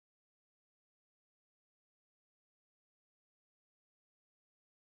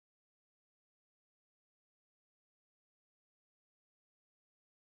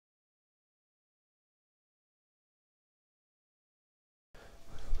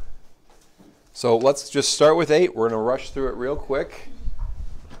So let's just start with 8. We're going to rush through it real quick.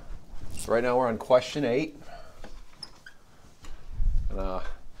 So right now we're on question 8. And,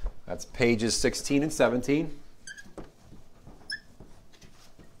 that's pages 16 and 17.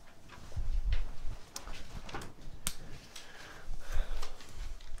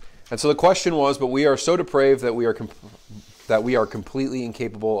 And so the question was, but we are so depraved that we are completely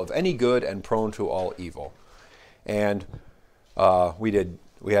incapable of any good and prone to all evil. And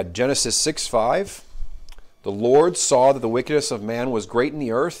we had Genesis 6:5. The Lord saw that the wickedness of man was great in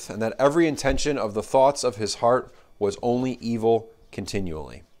the earth, and that every intention of the thoughts of his heart was only evil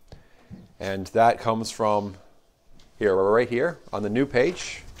continually. And that comes from here, we're right here on the new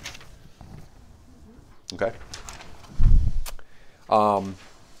page. Okay.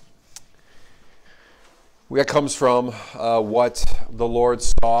 That comes from what the Lord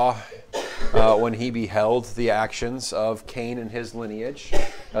saw when he beheld the actions of Cain and his lineage.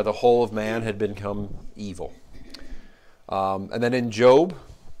 The whole of man had become evil. And then in Job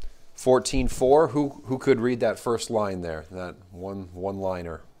 14:4, who could read that first line there, that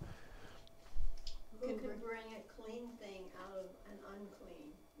one-liner? Who could bring a clean thing out of an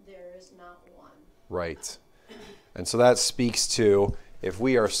unclean? There is not one. Right. And so that speaks to, if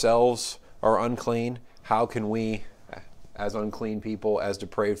we ourselves are unclean, how can we, as unclean people, as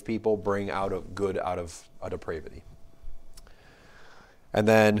depraved people, bring out of good out of a depravity? And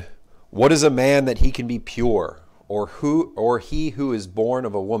then, what is a man that he can be pure, or he who is born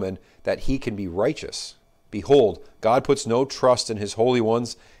of a woman that he can be righteous? Behold, God puts no trust in his holy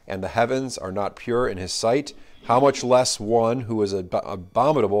ones, and the heavens are not pure in his sight. How much less one who is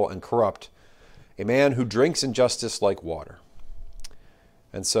abominable and corrupt, a man who drinks injustice like water.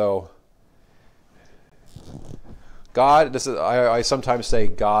 And so, God, I sometimes say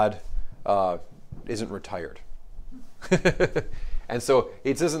God isn't retired. And so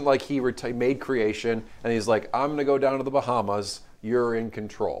it isn't like he made creation and he's like, I'm going to go down to the Bahamas, you're in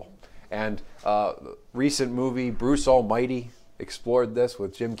control. And recent movie, Bruce Almighty, explored this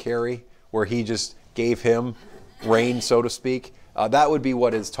with Jim Carrey, where he just gave him reign, so to speak. That would be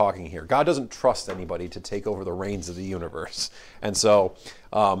what is talking here. God doesn't trust anybody to take over the reins of the universe. And so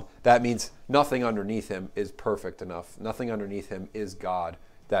that means nothing underneath him is perfect enough. Nothing underneath him is God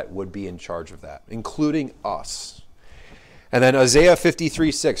that would be in charge of that, including us. And then Isaiah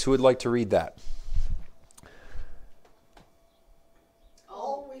 53:6, who would like to read that?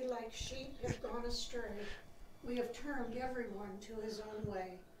 All we like sheep have gone astray. We have turned everyone to his own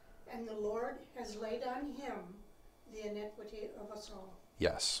way, and the Lord has laid on him the iniquity of us all.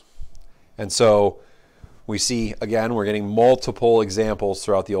 Yes. And so we see, again, we're getting multiple examples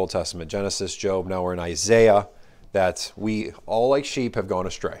throughout the Old Testament. Genesis, Job, now we're in Isaiah, that we all like sheep have gone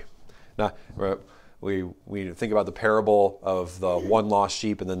astray. Now, we think about the parable of the one lost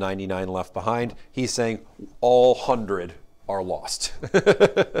sheep and the 99 left behind. He's saying all 100 are lost.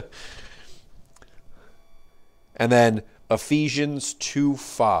 And then Ephesians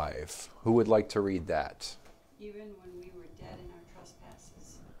 2:5. Who would like to read that? Even when we were dead in our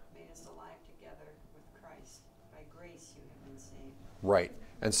trespasses, made us alive together with Christ. By grace you have been saved. Right.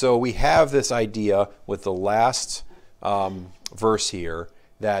 And so we have this idea with the last verse here,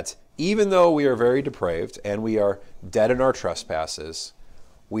 that even though we are very depraved and we are dead in our trespasses,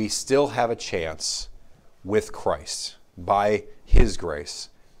 we still have a chance with Christ, by his grace,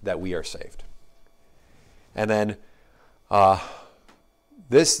 that we are saved. And then so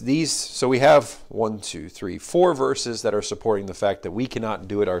we have 4 verses that are supporting the fact that we cannot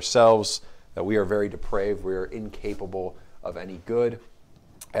do it ourselves, that we are very depraved, we are incapable of any good.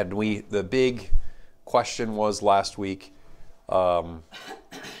 And the big question was last week,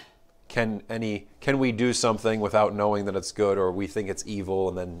 can we do something without knowing that it's good, or we think it's evil,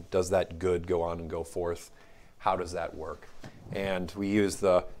 and then does that good go on and go forth? How does that work? And we use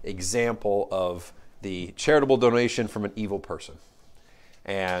the example of the charitable donation from an evil person.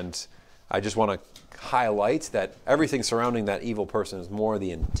 And I just want to highlight that everything surrounding that evil person is more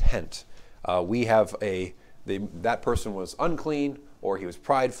the intent. That person was unclean, or he was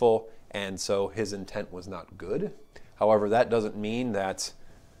prideful, and so his intent was not good. However, that doesn't mean that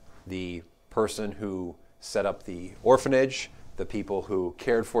the person who set up the orphanage, the people who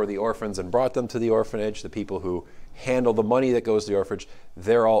cared for the orphans and brought them to the orphanage, the people who handle the money that goes to the orphanage,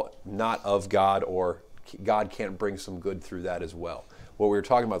 they're all not of God, or God can't bring some good through that as well. What we're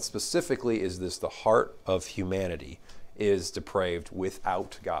talking about specifically is the heart of humanity is depraved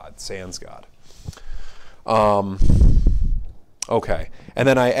without God, sans God. Okay, and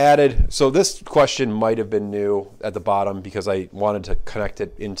then I added, so this question might have been new at the bottom because I wanted to connect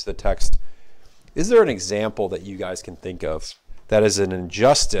it into the text. Is there an example that you guys can think of that is an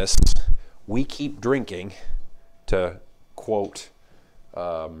injustice we keep drinking, to quote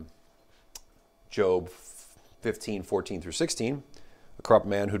Job 15, 14 through 16, a corrupt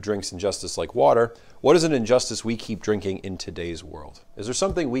man who drinks injustice like water. What is an injustice we keep drinking in today's world? Is there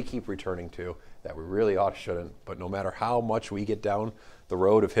something we keep returning to that we really shouldn't, but no matter how much we get down the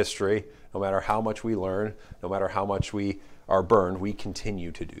road of history, no matter how much we learn, no matter how much we are burned, we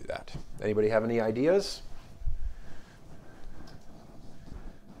continue to do that? Anybody have any ideas?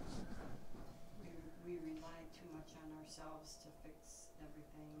 We rely too much on ourselves to fix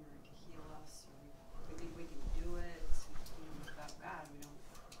everything or to heal us. Or we think we can do it. Without God, we don't.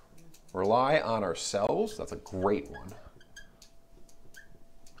 Rely on ourselves. That's a great one.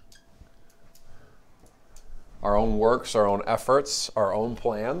 Our own works, our own efforts, our own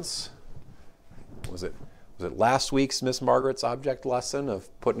plans. Was it last week's Miss Margaret's object lesson of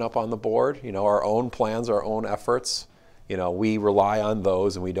putting up on the board? Our own plans, our own efforts. We rely on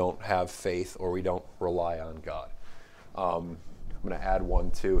those and we don't have faith, or we don't rely on God. I'm going to add one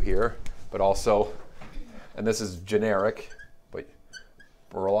too here, but also, and this is generic, but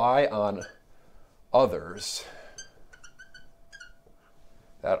rely on others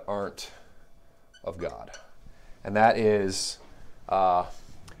that aren't of God. And that is,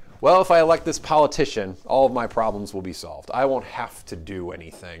 well, if I elect this politician, all of my problems will be solved. I won't have to do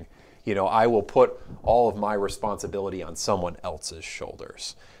anything. I will put all of my responsibility on someone else's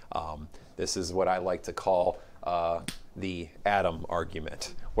shoulders. This is what I like to call the Adam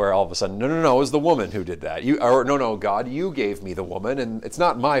argument, where all of a sudden, no, it was the woman who did that. No, God, you gave me the woman, and it's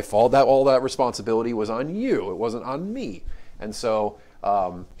not my fault. All that responsibility was on you. It wasn't on me. And so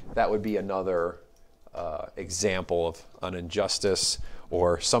that would be another example of an injustice,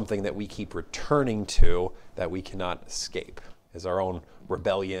 or something that we keep returning to that we cannot escape, is our own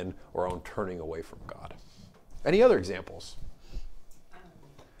rebellion or our own turning away from God. Any other examples?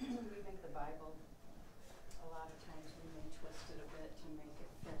 We think the Bible, a lot of times we may twist it a bit to make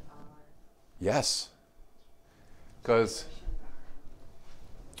it fit our Yes. Because,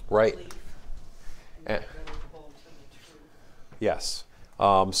 situation, right. belief, and Eh. not really hold to the truth. Yes.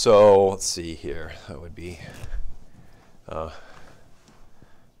 So let's see here. That would be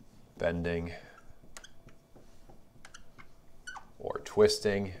bending or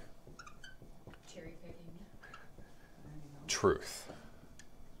twisting Cherry picking. truth.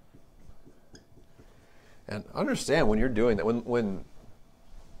 And understand when you're doing that, when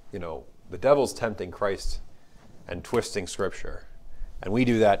the devil's tempting Christ and twisting Scripture, and we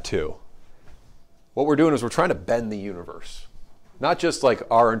do that too, what we're doing is we're trying to bend the universe. Not just like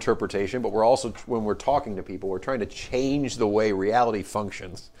our interpretation, but we're also, when we're talking to people, we're trying to change the way reality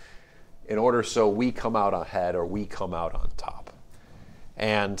functions in order so we come out ahead, or we come out on top.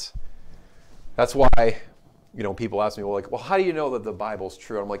 And that's why, people ask me, well, how do you know that the Bible's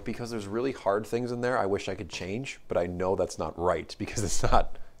true? I'm like, because there's really hard things in there I wish I could change, but I know that's not right, because it's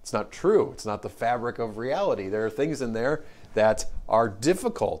not true. It's not the fabric of reality. There are things in there that are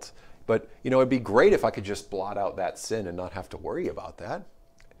difficult. But, it'd be great if I could just blot out that sin and not have to worry about that.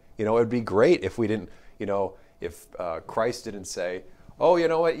 It'd be great if we didn't, if Christ didn't say, oh, you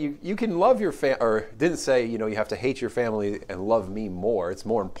know what, you can love your family, or didn't say, you have to hate your family and love me more. It's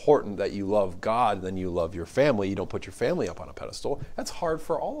more important that you love God than you love your family. You don't put your family up on a pedestal. That's hard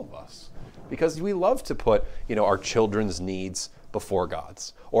for all of us, because we love to put, our children's needs before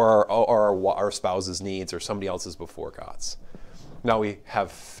God's, or our spouse's needs, or somebody else's before God's. Now we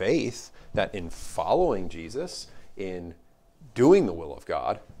have faith that in following Jesus, in doing the will of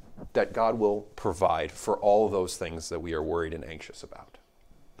God, that God will provide for all of those things that we are worried and anxious about.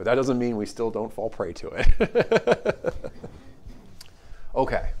 But that doesn't mean we still don't fall prey to it.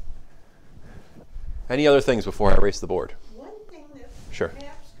 Okay. Any other things before I erase the board? One thing that Sure.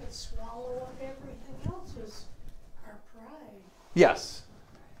 perhaps could swallow up everything else is our pride. Yes.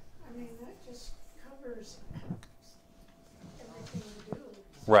 I mean, that just covers everything we do.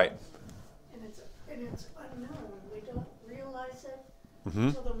 Right. And it's unknown. We don't realize it Mm-hmm.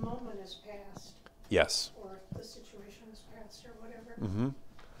 until the moment has passed, Yes. or the situation has passed, or whatever. Mm-hmm.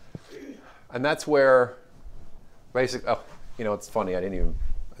 And that's where, it's funny, I didn't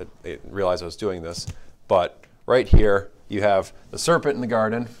even realize I was doing this, but right here you have the serpent in the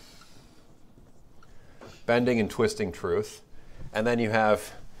garden, bending and twisting truth, and then you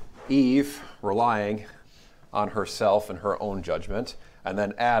have Eve relying on herself and her own judgment, and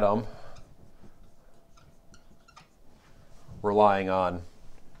then Adam relying on,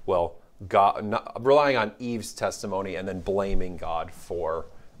 God, relying on Eve's testimony and then blaming God for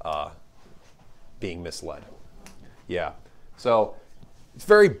being misled. Yeah. So it's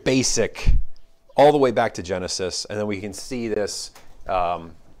very basic all the way back to Genesis, and then we can see this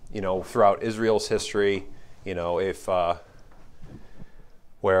throughout Israel's history, if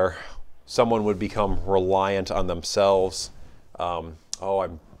where someone would become reliant on themselves. I'm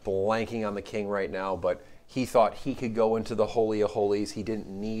blanking on the king right now, but he thought he could go into the Holy of Holies. He didn't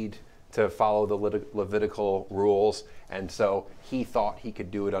need to follow the Levitical rules, and so he thought he could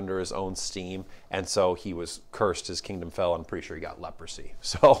do it under his own steam, and so he was cursed. His kingdom fell. I'm pretty sure he got leprosy.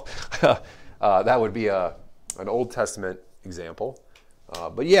 So that would be an Old Testament example.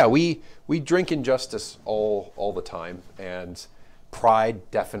 But yeah, we drink injustice all the time, and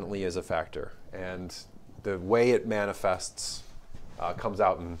pride definitely is a factor, and the way it manifests comes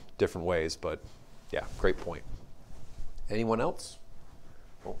out in different ways. But yeah, great point. Anyone else?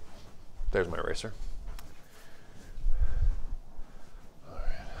 Oh, there's my eraser.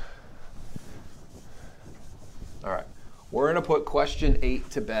 All right. We're going to put question 8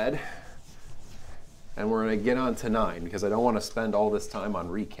 to bed, and we're going to get on to 9 because I don't want to spend all this time on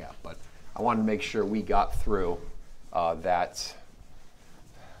recap, but I wanted to make sure we got through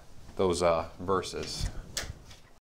those verses.